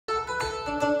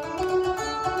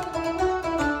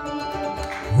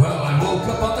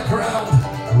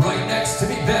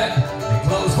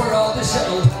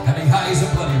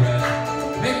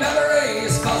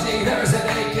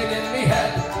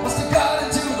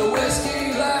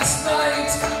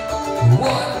1,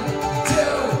 2,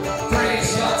 3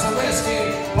 shots of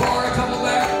whiskey. Pour a couple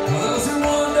back for those who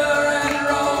wander and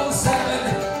roll. 7,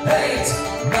 8,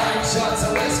 9 shots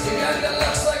of whiskey, and it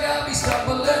looks like I'll be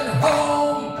stumbling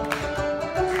home.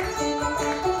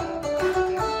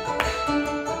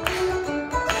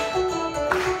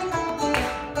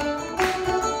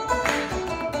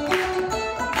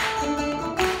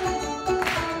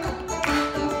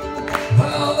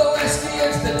 Well, the whiskey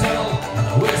is the devil, and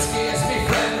the whiskey is me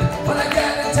friend. When I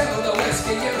get into the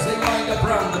whiskey, usually wind up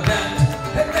round the bend.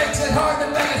 It makes it hard to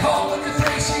make it home when you're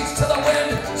 3 sheets to the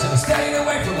wind. Should've stayed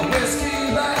away from the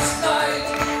whiskey last night.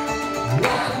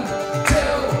 1,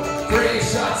 2, 3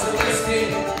 shots of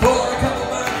whiskey. Pour a couple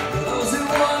back for those who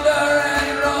wander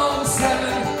and roll.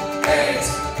 7, 8,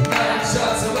 9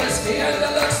 shots of whiskey, and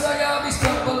it looks like I'll be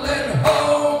stumbling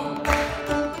home.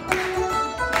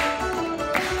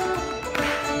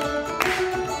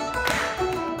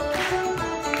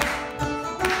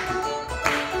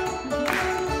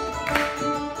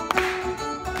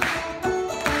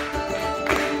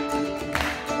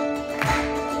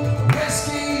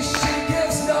 Whiskey, she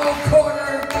gives no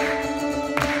quarter.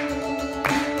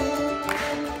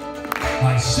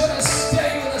 I should have